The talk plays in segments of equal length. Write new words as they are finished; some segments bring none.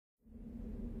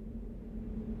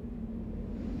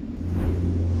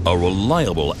A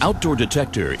reliable outdoor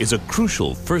detector is a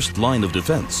crucial first line of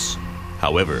defense.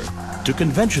 However, to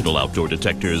conventional outdoor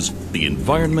detectors, the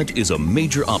environment is a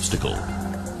major obstacle.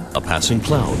 A passing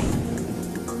cloud,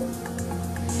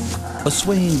 a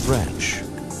swaying branch,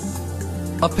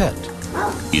 a pet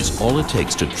is all it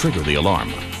takes to trigger the alarm,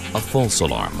 a false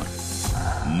alarm.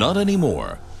 Not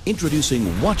anymore.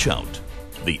 Introducing Watch Out,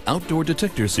 the outdoor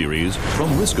detector series from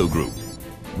Risco Group.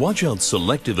 Watch Out's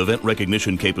selective event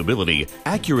recognition capability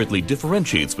accurately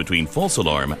differentiates between false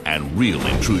alarm and real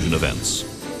intrusion events.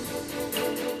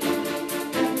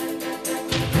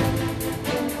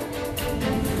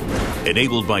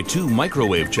 Enabled by 2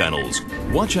 microwave channels,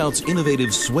 Watch Out's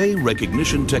innovative sway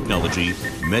recognition technology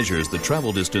measures the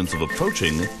travel distance of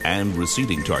approaching and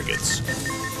receding targets.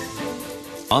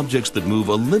 Objects that move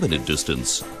a limited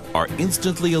distance are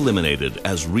instantly eliminated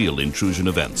as real intrusion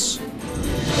events.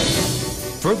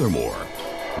 Furthermore,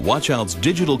 Watch Out's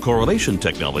digital correlation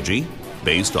technology,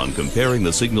 based on comparing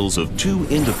the signals of 2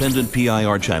 independent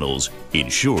PIR channels,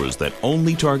 ensures that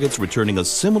only targets returning a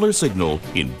similar signal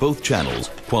in both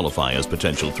channels qualify as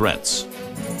potential threats.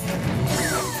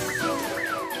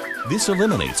 This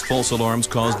eliminates false alarms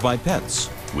caused by pets,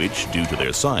 which, due to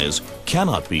their size,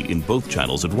 cannot be in both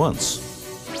channels at once.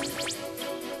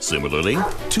 Similarly,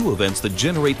 2 events that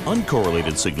generate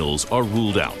uncorrelated signals are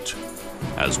ruled out,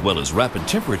 as well as rapid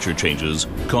temperature changes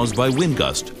caused by wind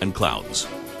gust and clouds.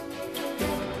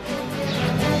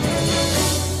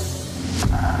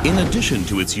 In addition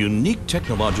to its unique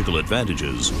technological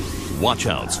advantages, Watch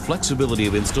Out's flexibility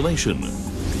of installation,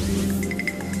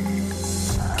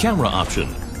 camera option,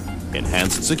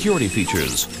 enhanced security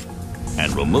features,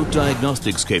 and remote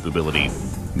diagnostics capability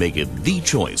make it the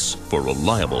choice for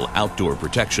reliable outdoor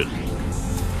protection.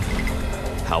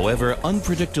 However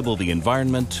unpredictable the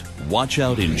environment, Watch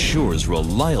Out ensures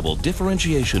reliable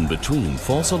differentiation between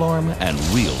false alarm and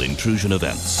real intrusion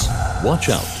events. Watch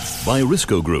Out by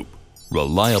Risco Group.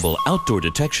 Reliable outdoor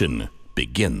detection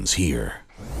begins here.